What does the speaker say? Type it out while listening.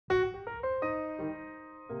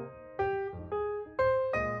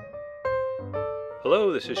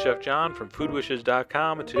Hello, this is Chef John from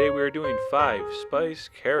foodwishes.com, and today we are doing 5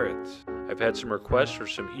 spice carrots. I've had some requests for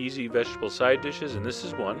some easy vegetable side dishes, and this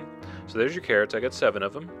is one. So there's your carrots. I got 7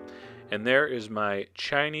 of them. And there is my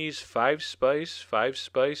Chinese 5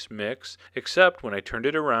 spice mix, except when I turned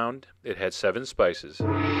it around, it had 7 spices.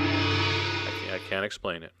 I can't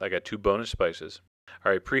explain it. I got 2 bonus spices.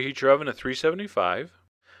 All right, preheat your oven to 375.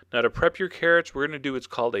 Now to prep your carrots, we're going to do what's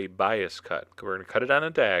called a bias cut. We're going to cut it on a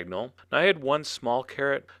diagonal. Now I had 1 small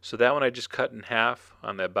carrot, so that one I just cut in half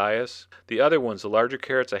on that bias. The other ones, the larger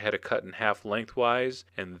carrots, I had to cut in half lengthwise,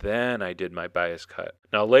 and then I did my bias cut.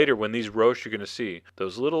 Now later, when these roast, you're going to see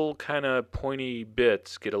those little kind of pointy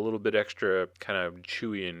bits get a little bit extra kind of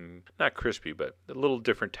chewy and not crispy, but a little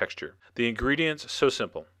different texture. The ingredients, so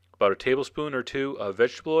simple. About a tablespoon or 2 of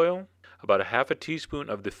vegetable oil, about a half a teaspoon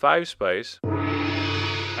of the 5 spice,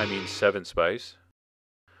 7 spice.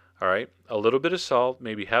 All right, a little bit of salt,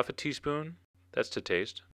 maybe half a teaspoon. That's to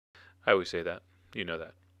taste. I always say that. You know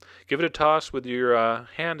that. Give it a toss with your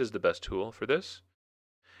hand is the best tool for this.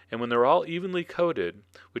 And when they're all evenly coated,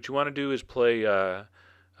 what you want to do is play a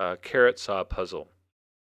carrot saw puzzle.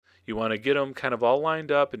 You want to get them kind of all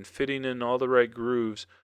lined up and fitting in all the right grooves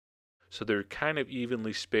so they're kind of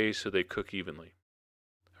evenly spaced so they cook evenly.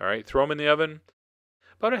 All right, throw them in the oven.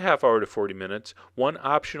 About a half hour to 40 minutes. One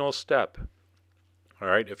optional step. All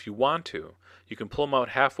right, if you want to, you can pull them out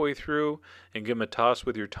halfway through and give them a toss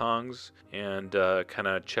with your tongs and kind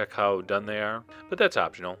of check how done they are. But that's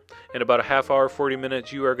optional. In about a half hour, 40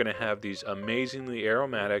 minutes, you are going to have these amazingly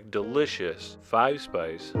aromatic, delicious 5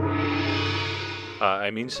 spice,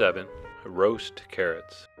 7 roast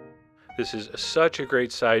carrots. This is such a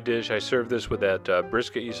great side dish. I served this with that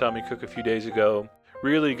brisket you saw me cook a few days ago.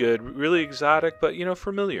 Really good, really exotic, but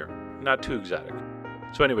familiar, not too exotic.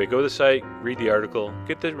 So anyway, go to the site, read the article,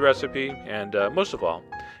 get the recipe, and most of all,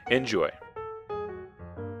 enjoy.